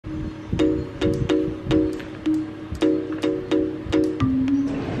Can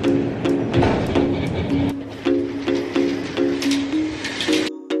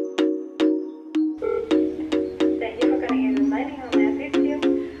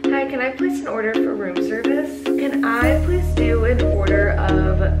I place an order for room service? Can I please do an order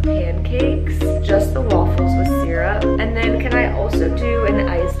of pancakes, just the waffles with syrup? And then can I also do an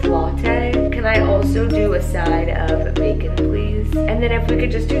iced latte? Can I also do a side of bacon, please? And then if we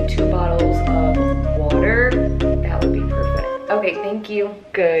could just do 2 bottles of water, that would be perfect. Okay, thank you.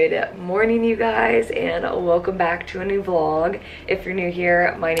 Good morning, you guys, and welcome back to a new vlog. If you're new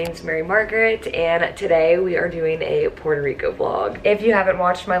here, my name's Mary Margaret, and today we are doing a Puerto Rico vlog. If you haven't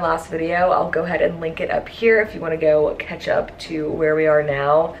watched my last video, I'll go ahead and link it up here if you want to go catch up to where we are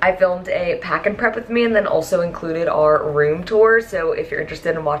now. I filmed a pack and prep with me and then also included our room tour, so if you're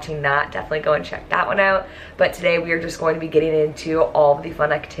interested in watching that, definitely go and check that one out. But today we are just going to be getting into all of the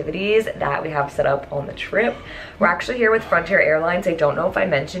fun activities that we have set up on the trip. We're actually here with Frontier Airlines. I don't know if I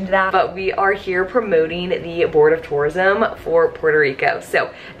mentioned that, but we are here promoting the Board of Tourism for Puerto Rico.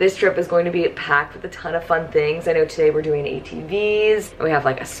 So this trip is going to be packed with a ton of fun things. I know today we're doing ATVs, and we have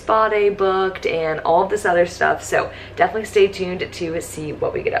like a spa day booked and all of this other stuff. So definitely stay tuned to see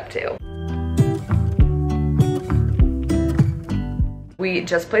what we get up to. We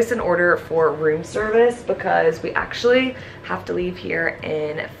just placed an order for room service because we actually have to leave here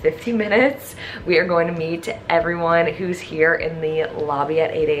in 50 minutes. We are going to meet everyone who's here in the lobby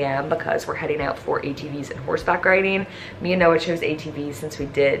at 8 a.m. because we're heading out for ATVs and horseback riding. Me and Noah chose ATVs since we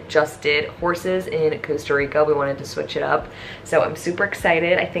just did horses in Costa Rica. We wanted to switch it up. So I'm super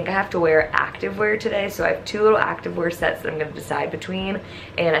excited. I think I have to wear activewear today. So I have 2 little activewear sets that I'm gonna decide between.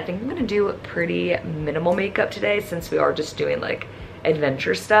 And I think I'm gonna do pretty minimal makeup today since we are just doing like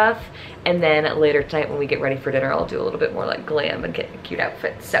adventure stuff, and then later tonight when we get ready for dinner I'll do a little bit more like glam and get cute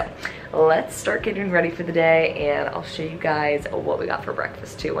outfits. So let's start getting ready for the day, and I'll show you guys what we got for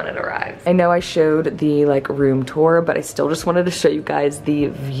breakfast too when it arrives. I know I showed the like room tour, but I still just wanted to show you guys the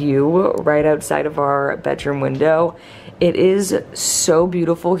view right outside of our bedroom window. It is so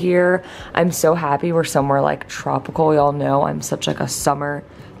beautiful here. I'm so happy we're somewhere like tropical. Y'all know I'm such like a summer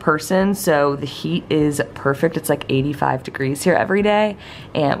person, so the heat is perfect. It's like 85 degrees here every day,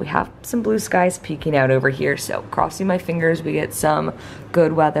 and we have some blue skies peeking out over here, so crossing my fingers we get some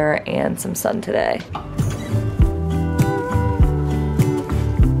good weather and some sun today.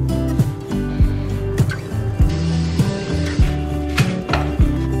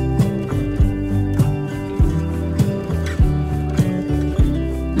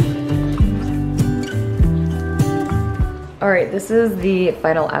 All right, this is the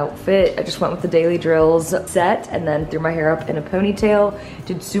final outfit. I just went with the Daily Drills set and then threw my hair up in a ponytail,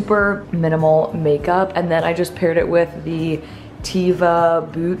 did super minimal makeup, and then I just paired it with the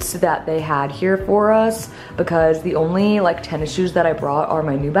Tiva boots that they had here for us because the only like tennis shoes that I brought are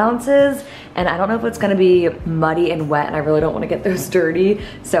my New Balances, and I don't know if it's gonna be muddy and wet, and I really don't wanna get those dirty.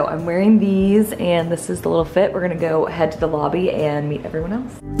 So I'm wearing these, and this is the little fit. We're gonna go head to the lobby and meet everyone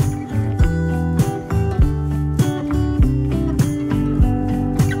else.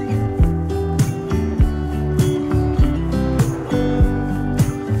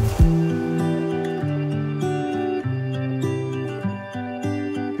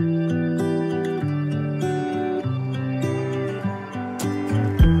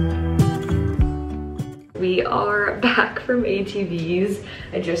 We are back from ATVs.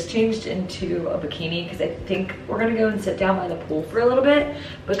 I just changed into a bikini because I think we're gonna go and sit down by the pool for a little bit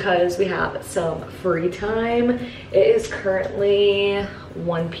because we have some free time. It is currently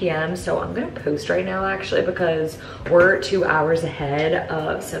 1 p.m. so I'm gonna post right now actually because we're 2 hours ahead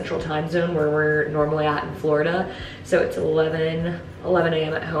of Central Time Zone where we're normally at in Florida. So it's 11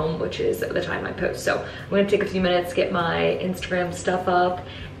 a.m. at home, which is the time I post. So I'm gonna take a few minutes, get my Instagram stuff up,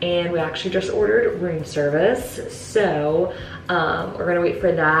 and we actually just ordered room service. So we're gonna wait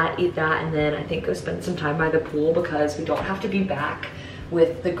for that, eat that, and then I think go spend some time by the pool because we don't have to be back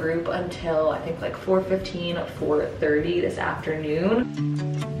with the group until I think like 4:15, 4:30 this afternoon.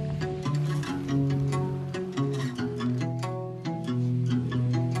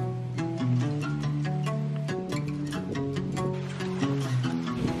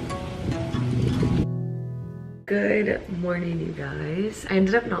 Good morning, you guys. I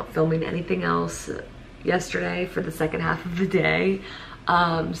ended up not filming anything else yesterday for the second half of the day.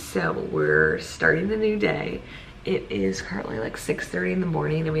 So we're starting the new day. It is currently like 6:30 in the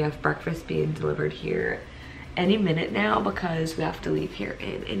morning and we have breakfast being delivered here any minute now because we have to leave here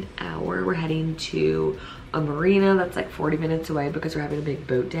in an hour. We're heading to a marina that's like 40 minutes away because we're having a big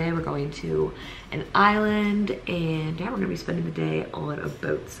boat day. We're going to an island, and yeah, we're gonna be spending the day on a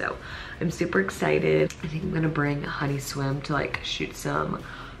boat. So I'm super excited. I think I'm gonna bring Honey Swim to like shoot some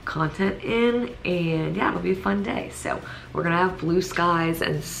content in, and yeah, it'll be a fun day. So we're gonna have blue skies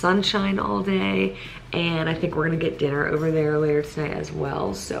and sunshine all day, and I think we're gonna get dinner over there later tonight as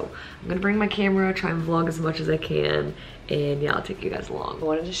well. So I'm gonna bring my camera, try and vlog as much as I can, and yeah, I'll take you guys along. I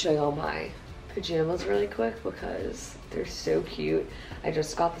wanted to show y'all my pajamas really quick because they're so cute. I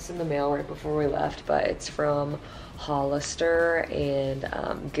just got this in the mail right before we left, but it's from Hollister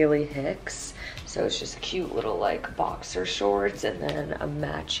and Gilly Hicks. So it's just cute little like boxer shorts and then a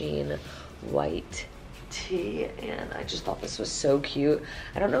matching white tee, and I just thought this was so cute.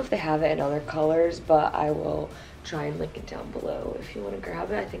 I don't know if they have it in other colors, but I will try and link it down below if you want to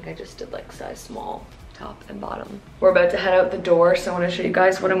grab it. I think I just did like size small, top and bottom. We're about to head out the door, so I want to show you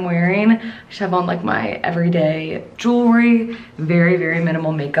guys what I'm wearing. I just have on like my everyday jewelry, very, very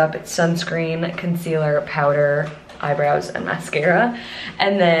minimal makeup. It's sunscreen, concealer, powder, eyebrows, and mascara.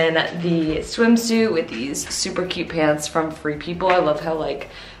 And then the swimsuit with these super cute pants from Free People. I love how like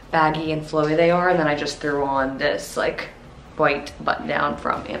baggy and flowy they are. And then I just threw on this like white button down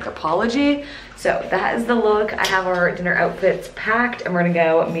from Anthropologie. So that is the look. I have our dinner outfits packed, and we're gonna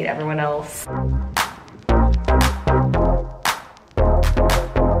go meet everyone else.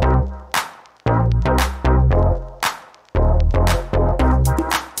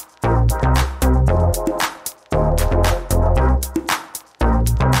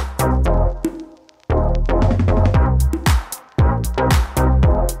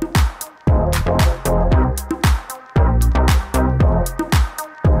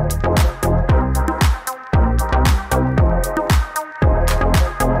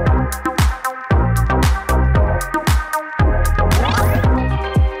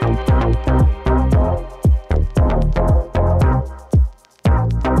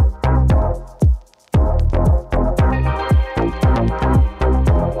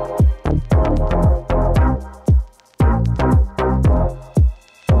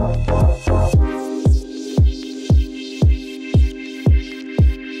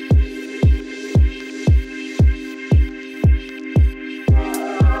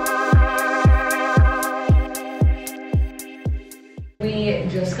 We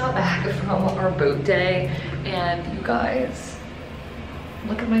just got back from our boat day, and you guys,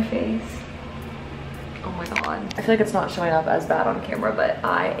 look at my face. Oh my god. I feel like it's not showing up as bad on camera, but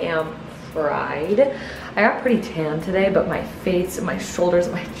I am fried. I got pretty tan today, but my face and my shoulders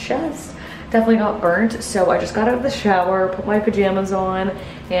and my chest definitely got burnt. So I just got out of the shower, put my pajamas on,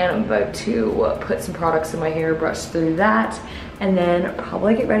 and I'm about to put some products in my hair, brush through that, and then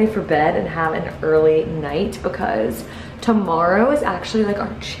probably get ready for bed and have an early night because tomorrow is actually like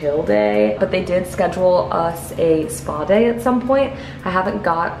our chill day, but they did schedule us a spa day at some point. I haven't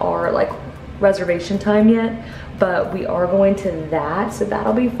got our like reservation time yet, but we are going to that, so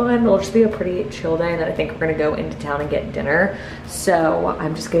that'll be fun. It'll just be a pretty chill day, and then I think we're gonna go into town and get dinner. So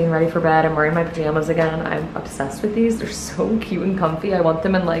I'm just getting ready for bed. I'm wearing my pajamas again. I'm obsessed with these. They're so cute and comfy. I want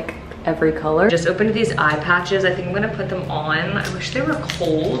them in like every color. Just opened these eye patches. I think I'm gonna put them on. I wish they were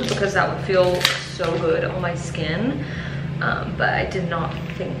cold because that would feel so good on my skin. But I did not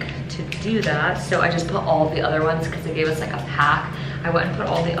think to do that. So I just put all of the other ones because they gave us like a pack. I went and put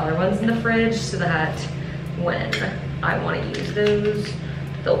all the other ones in the fridge so that when I want to use those,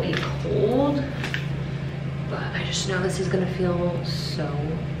 they'll be cold. But I just know this is gonna feel so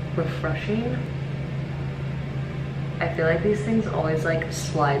refreshing. I feel like these things always like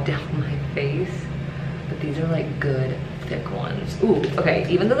slide down my face, but these are like good thick ones. Ooh, okay,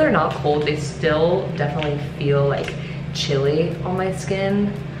 even though they're not cold, they still definitely feel like chilly on my skin,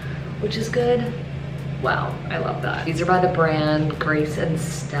 which is good. Wow, I love that. These are by the brand Grace and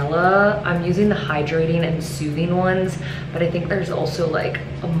Stella. I'm using the hydrating and soothing ones, but I think there's also like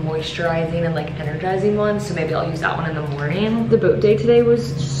a moisturizing and like energizing one, so maybe I'll use that one in the morning. The boat day today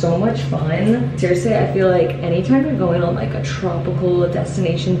was so much fun. Seriously, I feel like anytime you're going on like a tropical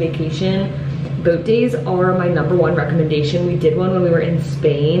destination vacation, boat days are my #1 recommendation. We did one when we were in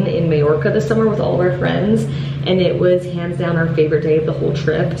Spain, in Majorca this summer with all of our friends, and it was hands down our favorite day of the whole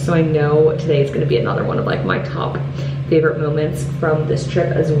trip. So I know today is gonna be another one of like my top favorite moments from this trip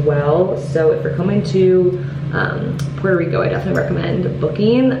as well. So if you're coming to Puerto Rico, I definitely recommend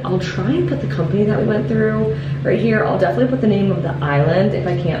booking. I'll try and put the company that we went through right here. I'll definitely put the name of the island if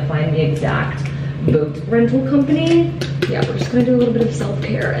I can't find the exact boat rental company. Yeah, we're just gonna do a little bit of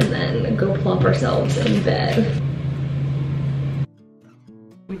self-care and then go plop ourselves in bed.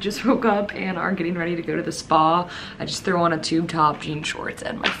 We just woke up and are getting ready to go to the spa. I just threw on a tube top, jean shorts,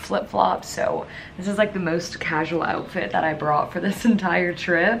 and my flip-flops. So this is like the most casual outfit that I brought for this entire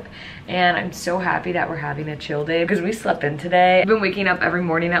trip. And I'm so happy that we're having a chill day because we slept in today. I've been waking up every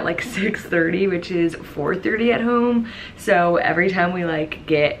morning at like 6:30, which is 4:30 at home. So every time we like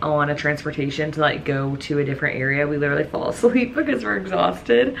get on a transportation to like go to a different area, we literally fall asleep because we're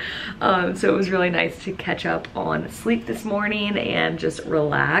exhausted. So it was really nice to catch up on sleep this morning and just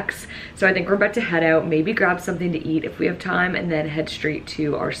relax. So I think we're about to head out, maybe grab something to eat if we have time, and then head straight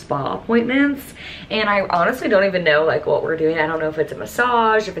to our spa appointments. And I honestly don't even know like what we're doing. I don't know if it's a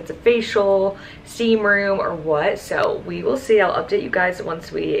massage, if it's a facial, steam room, or what. So we will see. I'll update you guys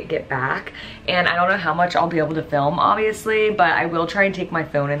once we get back. And I don't know how much I'll be able to film, obviously, but I will try and take my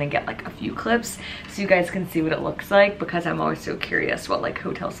phone in and get like a few clips so you guys can see what it looks like, because I'm always so curious what like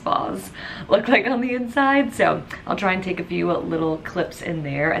hotel spas look like on the inside. So I'll try and take a few little clips in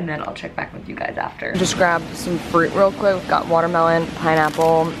there, and then I'll check back with you guys after. Just grabbed some fruit real quick. We've got watermelon,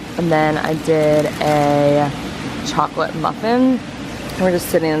 pineapple, and then I did a chocolate muffin. And we're just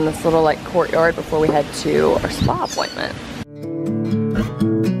sitting in this little like courtyard before we head to our spa appointment.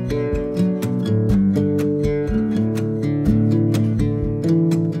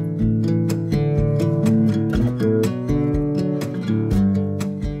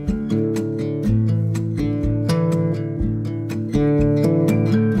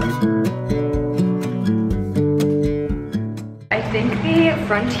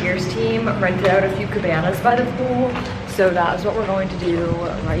 Frontier's team rented out a few cabanas by the pool, so that is what we're going to do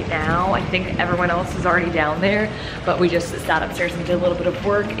right now. I think everyone else is already down there, but we just sat upstairs and did a little bit of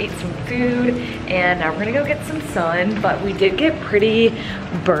work, ate some food, and now we're gonna go get some sun. But we did get pretty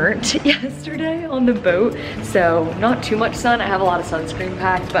burnt yesterday on the boat, so not too much sun. I have a lot of sunscreen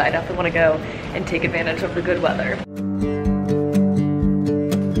packed, but I definitely want to go and take advantage of the good weather.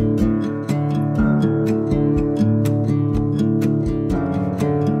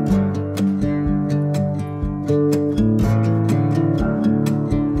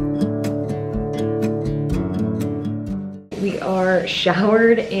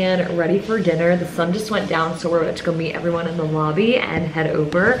 Showered and ready for dinner. The sun just went down, so we're about to go meet everyone in the lobby and head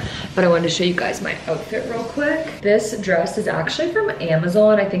over. But I wanted to show you guys my outfit real quick. This dress is actually from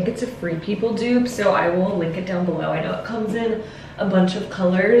Amazon. I think it's a Free People dupe, so I will link it down below. I know it comes in a bunch of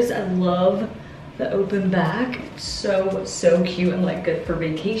colors. I love the open back. It's so cute and like good for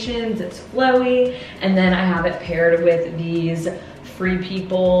vacations. It's flowy, and then I have it paired with these Free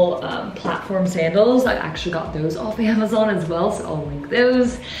People platform sandals. I actually got those off Amazon as well, so I'll link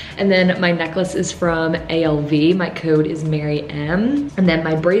those. And then my necklace is from ALV. My code is MaryM. And then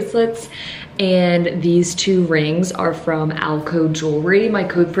my bracelets and these two rings are from Alco Jewelry. My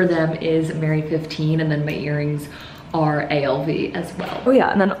code for them is Mary15, and then my earrings are ALV as well. Oh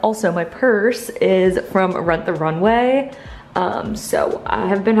yeah, and then also my purse is from Rent the Runway. So I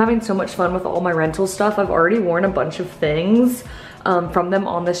have been having so much fun with all my rental stuff. I've already worn a bunch of things from them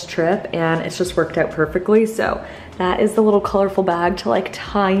on this trip, and it's just worked out perfectly. So that is the little colorful bag to like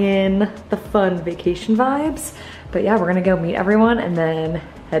tie in the fun vacation vibes. But yeah, we're gonna go meet everyone and then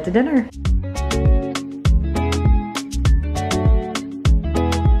head to dinner.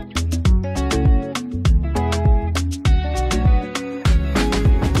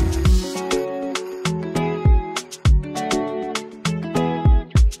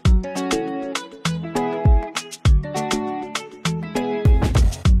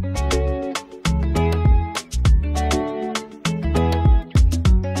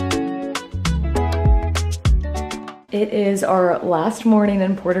 It is our last morning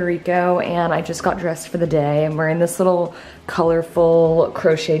in Puerto Rico, and I just got dressed for the day. I'm wearing this little colorful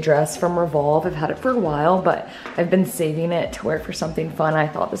crochet dress from Revolve. I've had it for a while, but I've been saving it to wear for something fun. I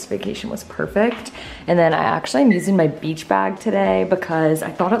thought this vacation was perfect. And then I actually am using my beach bag today because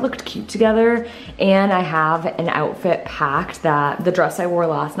I thought it looked cute together, and I have an outfit packed that the dress I wore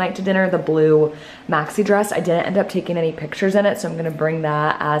last night to dinner, the blue maxi dress, I didn't end up taking any pictures in it, so I'm gonna bring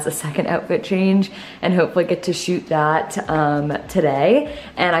that as a second outfit change and hopefully get to shoot that today.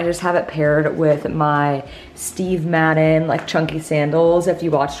 And I just have it paired with my Steve Madden like chunky sandals. If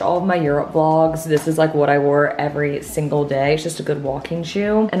you watched all of my Europe vlogs, this is like what I wore every single day. It's just a good walking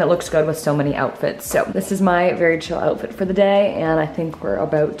shoe, and it looks good with so many outfits. So this is my very chill outfit for the day, and I think we're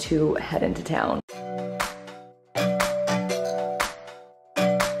about to head into town.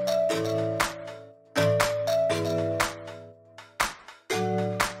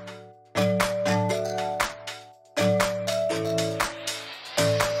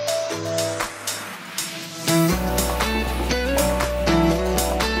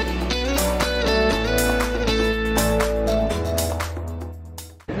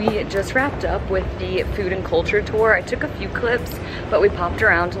 we just wrapped up with the food and culture tour. I took a few clips, but we popped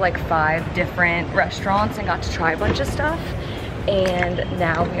around to like 5 different restaurants and got to try a bunch of stuff. And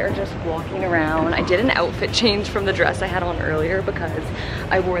now we are just walking around. I did an outfit change from the dress I had on earlier because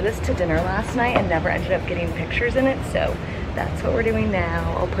I wore this to dinner last night and never ended up getting pictures in it, so that's what we're doing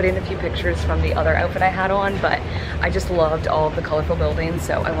now. I'll put in a few pictures from the other outfit I had on, but I just loved all of the colorful buildings,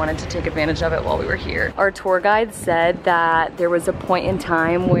 so I wanted to take advantage of it while we were here. Our tour guide said that there was a point in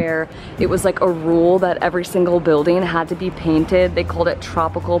time where it was like a rule that every single building had to be painted. They called it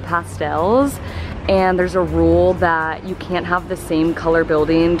tropical pastels. And there's a rule that you can't have the same color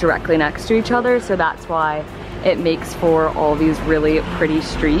building directly next to each other, so that's why it makes for all these really pretty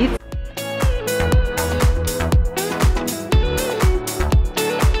streets.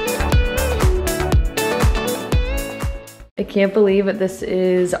 I can't believe that this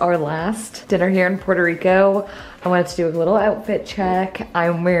is our last dinner here in Puerto Rico. I wanted to do a little outfit check.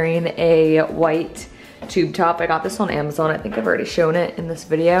 I'm wearing a white tube top. I got this on Amazon. I think I've already shown it in this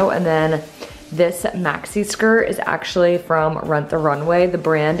video. And then this maxi skirt is actually from Rent the Runway. The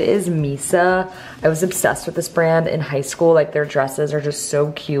brand is Misa. I was obsessed with this brand in high school. Like, their dresses are just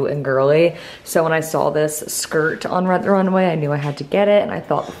so cute and girly. So when I saw this skirt on Rent the Runway, I knew I had to get it, and I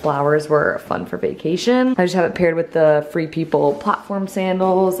thought the flowers were fun for vacation. I just have it paired with the Free People platform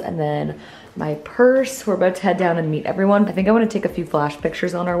sandals, and then my purse. We're about to head down and meet everyone. I think I want to take a few flash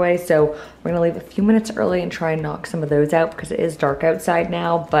pictures on our way, so we're gonna leave a few minutes early and try and knock some of those out because it is dark outside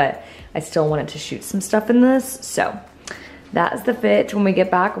now, but I still wanted to shoot some stuff in this. So that is the fit. When we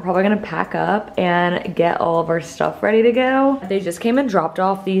get back, we're probably gonna pack up and get all of our stuff ready to go. They just came and dropped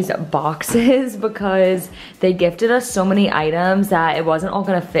off these boxes because they gifted us so many items that it wasn't all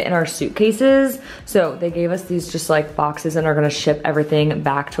gonna fit in our suitcases. So they gave us these just like boxes and are gonna ship everything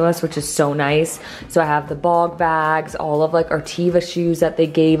back to us, which is so nice. So I have the bog bags, all of like our Tiva shoes that they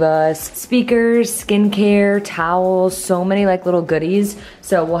gave us, speakers, skincare, towels, so many like little goodies.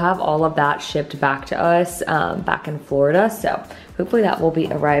 So we'll have all of that shipped back to us back in Florida. So hopefully that will be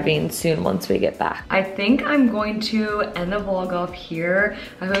arriving soon once we get back. I think I'm going to end the vlog off here.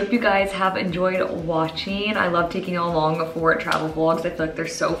 I hope you guys have enjoyed watching. I love taking you along for travel vlogs. I feel like they're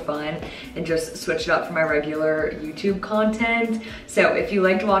so fun and just switch it up from my regular YouTube content. So if you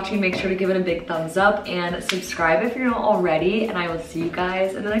liked watching, make sure to give it a big thumbs up and subscribe if you're not already, and I will see you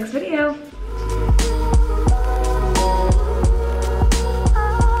guys in the next video.